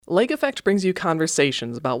Lake Effect brings you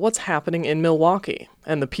conversations about what's happening in Milwaukee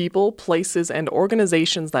and the people, places, and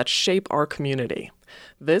organizations that shape our community.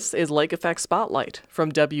 This is Lake Effect Spotlight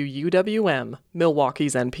from WUWM,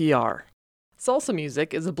 Milwaukee's NPR. Salsa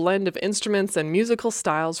music is a blend of instruments and musical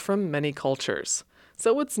styles from many cultures.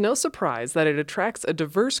 So it's no surprise that it attracts a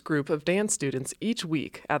diverse group of dance students each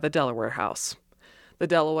week at the Delaware House. The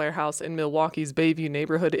Delaware House in Milwaukee's Bayview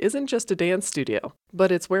neighborhood isn't just a dance studio,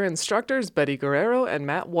 but it's where instructors Betty Guerrero and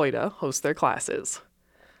Matt Woida host their classes.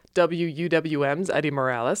 WUWM's Eddie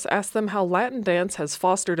Morales asked them how Latin dance has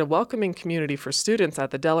fostered a welcoming community for students at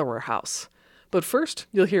the Delaware House. But first,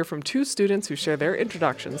 you'll hear from two students who share their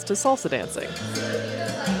introductions to salsa dancing.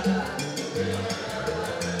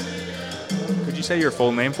 Could you say your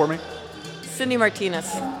full name for me? Cindy Martinez.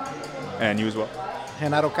 And you as well?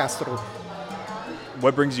 Genaro Castro.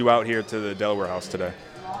 What brings you out here to the Delaware House today?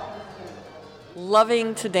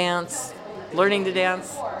 Loving to dance, learning to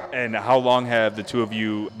dance. And how long have the two of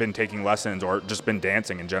you been taking lessons or just been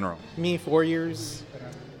dancing in general? Me, 4 years.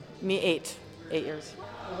 Me, 8 years.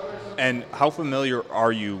 And how familiar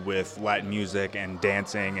are you with Latin music and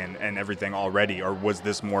dancing and everything already, or was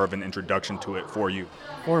this more of an introduction to it for you?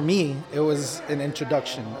 For me, it was an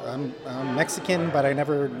introduction. I'm Mexican, but I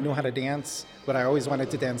never knew how to dance, but I always wanted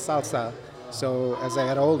to dance salsa. So as I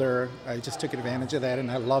got older, I just took advantage of that,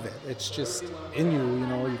 and I love it. It's just in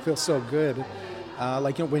you, you feel so good.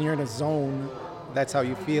 When you're in a zone, that's how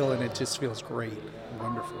you feel, and it just feels great,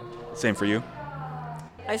 wonderful. Same for you?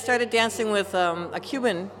 I started dancing with a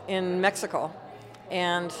Cuban in Mexico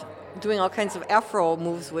and doing all kinds of Afro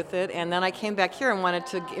moves with it, and then I came back here and wanted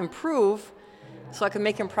to improve so I could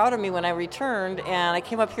make him proud of me when I returned, and I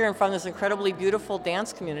came up here and found this incredibly beautiful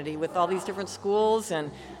dance community with all these different schools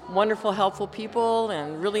and wonderful, helpful people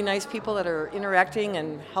and really nice people that are interacting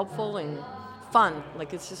and helpful and fun.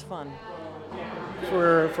 It's just fun.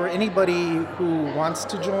 For anybody who wants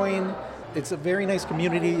to join, it's a very nice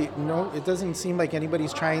community. No, it doesn't seem like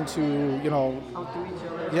anybody's trying to,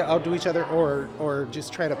 outdo each other or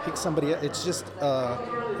just try to pick somebody. It's just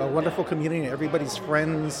a wonderful community. Everybody's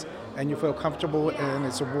friends, and you feel comfortable, and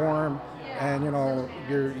it's warm, and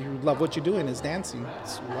you love what you're doing is dancing.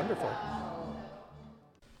 It's wonderful.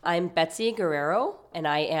 I'm Betsy Guerrero, and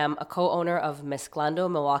I am a co-owner of Mezclando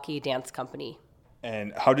Milwaukee Dance Company.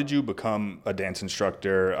 And how did you become a dance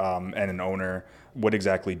instructor and an owner? What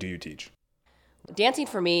exactly do you teach? Dancing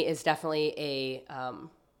for me is definitely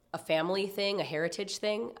a family thing, a heritage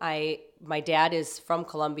thing. My dad is from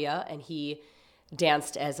Colombia, and he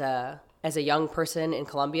danced as a young person in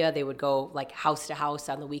Colombia. They would go house to house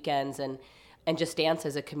on the weekends and just dance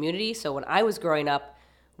as a community. So when I was growing up,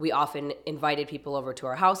 we often invited people over to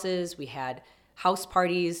our houses. We had house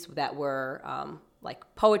parties that were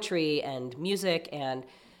poetry and music and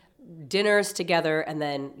dinners together. And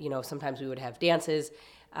then, sometimes we would have dances.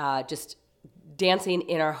 Just dancing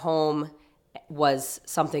in our home was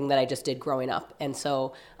something that I just did growing up. And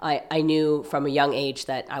so I knew from a young age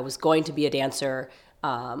that I was going to be a dancer.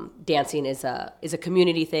 Dancing is a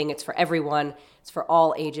community thing. It's for everyone. It's for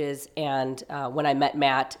all ages. And when I met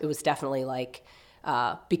Matt, it was definitely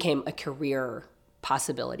became a career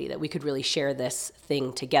possibility that we could really share this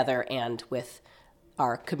thing together and with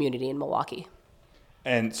our community in Milwaukee.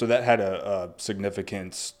 And so that had a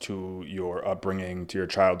significance to your upbringing, to your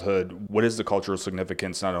childhood. What is the cultural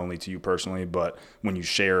significance, not only to you personally, but when you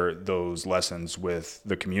share those lessons with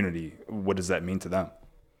the community? What does that mean to them?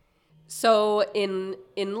 So in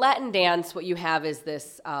Latin dance, what you have is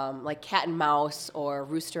this cat and mouse or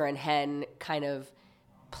rooster and hen kind of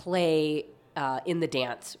play in the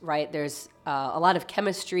dance, right? There's a lot of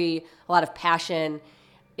chemistry, a lot of passion.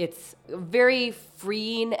 It's very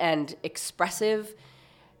freeing and expressive.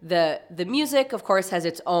 The music, of course, has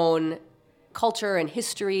its own culture and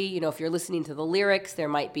history. If you're listening to the lyrics, there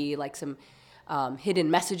might be some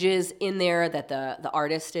hidden messages in there that the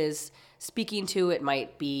artist is speaking to. It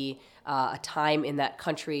might be a time in that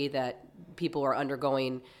country that people are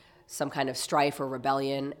undergoing some kind of strife or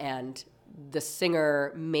rebellion, and the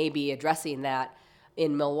singer may be addressing that.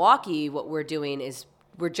 In Milwaukee, what we're doing is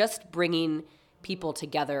we're just bringing people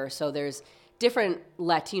together. So there's different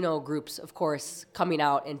Latino groups, of course, coming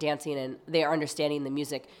out and dancing, and they are understanding the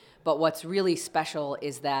music. But what's really special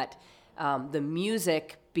is that the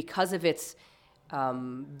music, because of its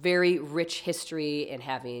very rich history in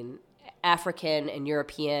having African and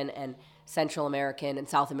European and Central American and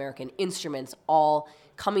South American instruments all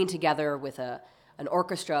coming together with an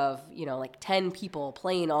orchestra of 10 people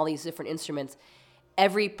playing all these different instruments,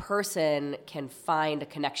 every person can find a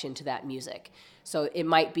connection to that music. So it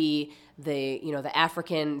might be the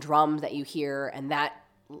African drum that you hear, and that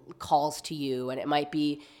calls to you, and it might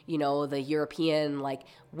be, the European like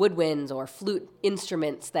woodwinds or flute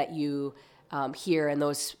instruments that you hear, and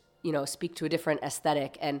those, speak to a different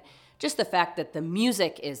aesthetic. And just the fact that the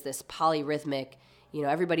music is this polyrhythmic,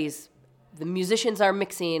 the musicians are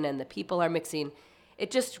mixing and the people are mixing, it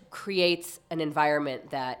just creates an environment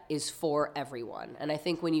that is for everyone. And I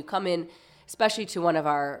think when you come in, especially to one of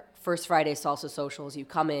our First Friday Salsa Socials, you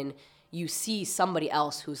come in, you see somebody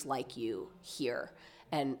else who's like you here.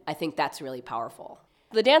 And I think that's really powerful.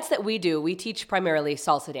 The dance that we do, we teach primarily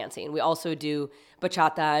salsa dancing. We also do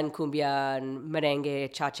bachata and cumbia and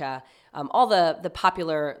merengue, cha-cha, all the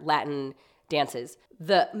popular Latin dances.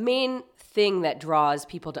 The main thing that draws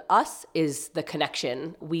people to us is the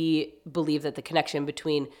connection. We believe that the connection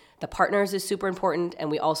between the partners is super important,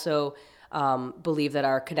 and we also believe that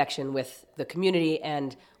our connection with the community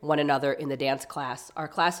and one another in the dance class. Our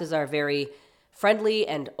classes are very friendly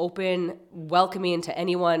and open, welcoming to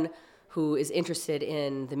anyone who is interested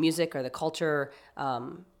in the music or the culture,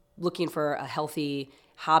 looking for a healthy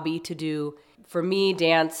hobby to do. For me,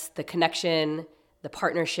 dance, the connection, the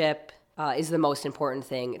partnership is the most important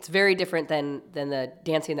thing. It's very different than the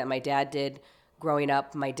dancing that my dad did growing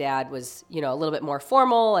up. My dad was, a little bit more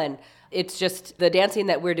formal, and it's just the dancing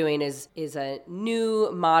that we're doing is a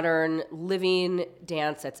new, modern, living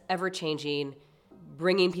dance that's ever-changing,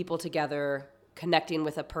 bringing people together, connecting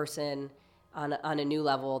with a person on a new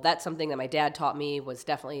level. That's something that my dad taught me, was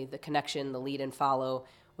definitely the connection, the lead and follow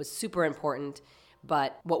was super important.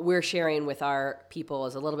 But what we're sharing with our people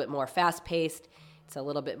is a little bit more fast-paced. It's a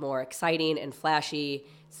little bit more exciting and flashy.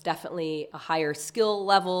 It's definitely a higher skill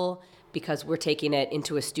level because we're taking it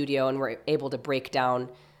into a studio and we're able to break down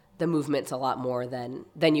the movements a lot more than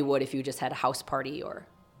you would if you just had a house party or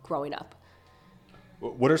growing up.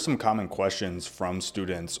 What are some common questions from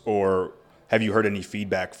students, or have you heard any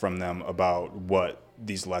feedback from them about what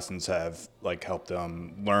these lessons have helped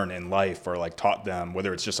them learn in life, or taught them,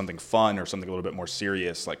 whether it's just something fun or something a little bit more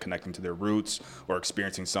serious, like connecting to their roots or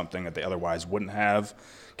experiencing something that they otherwise wouldn't have?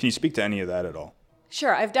 Can you speak to any of that at all?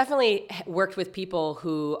 Sure. I've definitely worked with people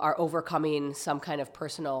who are overcoming some kind of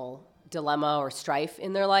personal dilemma or strife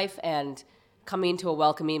in their life and coming to a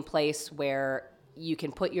welcoming place where you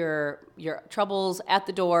can put your troubles at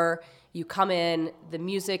the door. You come in, the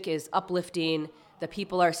music is uplifting, the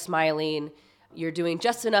people are smiling, you're doing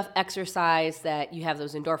just enough exercise that you have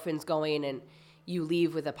those endorphins going and you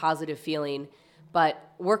leave with a positive feeling.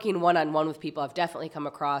 But working one-on-one with people, I've definitely come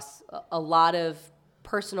across a lot of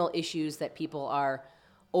personal issues that people are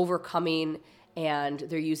overcoming, and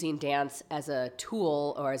they're using dance as a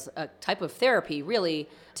tool or as a type of therapy, really,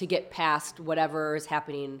 to get past whatever is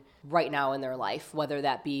happening right now in their life, whether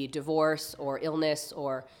that be divorce or illness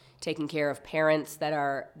or taking care of parents that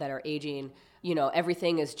are aging.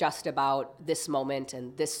 Everything is just about this moment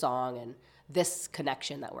and this song and this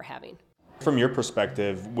connection that we're having. From your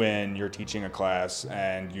perspective, when you're teaching a class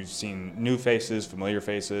and you've seen new faces, familiar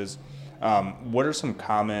faces, what are some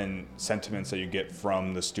common sentiments that you get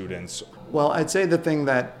from the students? Well, I'd say the thing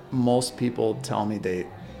that most people tell me they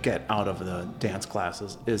get out of the dance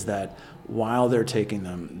classes is that while they're taking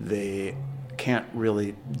them, they can't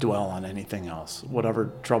really dwell on anything else.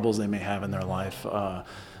 Whatever troubles they may have in their life,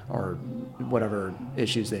 or whatever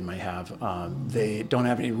issues they might have, they don't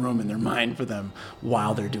have any room in their mind for them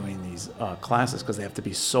while they're doing these classes, because they have to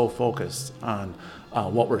be so focused on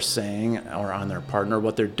what we're saying or on their partner,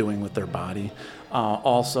 what they're doing with their body.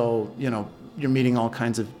 Also, you're meeting all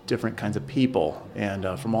kinds of different kinds of people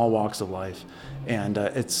and from all walks of life. And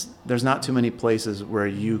there's not too many places where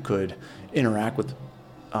you could interact with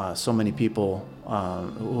so many people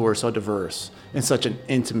who are so diverse in such an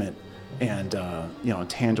intimate and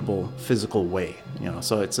tangible physical way.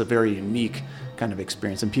 So it's a very unique kind of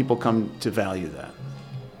experience, and people come to value that.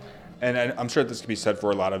 And I'm sure this could be said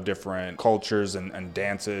for a lot of different cultures and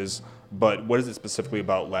dances, but what is it specifically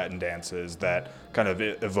about Latin dances that kind of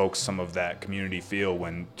evokes some of that community feel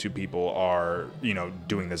when two people are,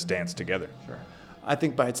 doing this dance together? Sure. I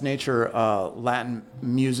think by its nature, Latin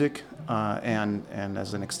music and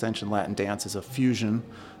as an extension, Latin dance is a fusion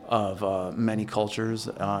of many cultures.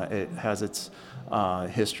 It has its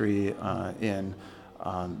history in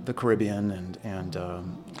the Caribbean and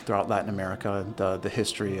throughout Latin America, the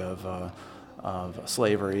history of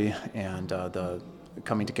slavery and the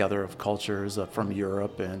coming together of cultures from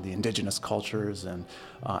Europe and the indigenous cultures and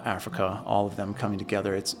Africa, all of them coming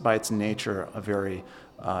together. It's by its nature a very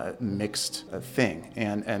mixed thing,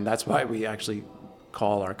 and that's why we actually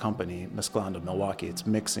call our company Mesclando Milwaukee. It's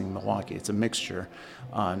mixing Milwaukee. It's a mixture,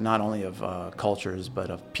 not only of cultures but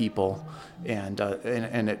of people, and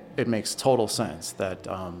it makes total sense that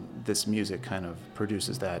this music kind of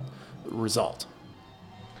produces that result.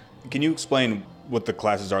 Can you explain what the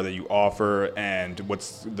classes are that you offer and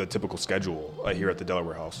what's the typical schedule here at the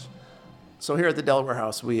Delaware House? So here at the Delaware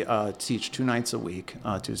House, we teach 2 nights a week,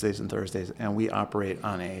 Tuesdays and Thursdays, and we operate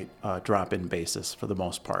on a drop-in basis for the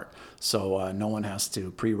most part. So no one has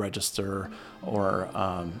to pre-register or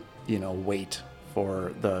wait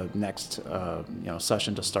for the next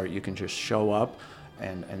session to start. You can just show up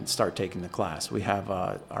and start taking the class. We have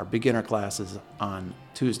our beginner classes on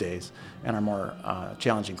Tuesdays and our more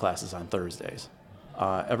challenging classes on Thursdays.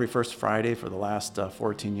 Every first Friday for the last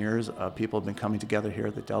 14 years, people have been coming together here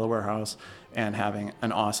at the Delaware House and having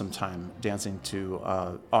an awesome time dancing to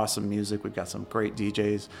awesome music. We've got some great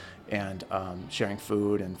DJs and sharing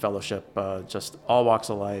food and fellowship, just all walks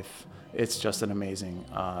of life. It's just an amazing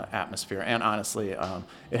atmosphere. And honestly,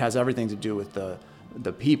 it has everything to do with the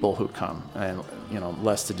people who come, and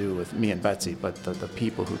less to do with me and Betsy, but the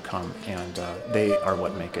people who come, and they are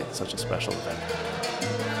what make it such a special event.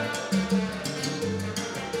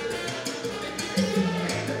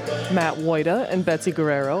 Matt Woida and Betsy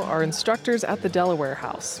Guerrero are instructors at the Delaware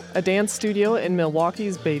House, a dance studio in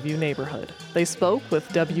Milwaukee's Bayview neighborhood. They spoke with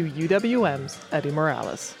WUWM's Eddie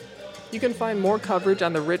Morales. You can find more coverage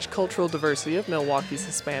on the rich cultural diversity of Milwaukee's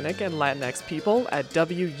Hispanic and Latinx people at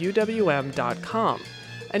WUWM.com,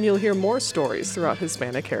 and you'll hear more stories throughout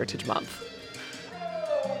Hispanic Heritage Month.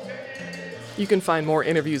 You can find more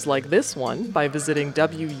interviews like this one by visiting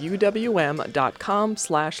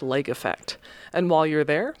WUWM.com/Lake Effect. And while you're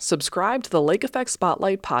there, subscribe to the Lake Effect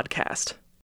Spotlight podcast.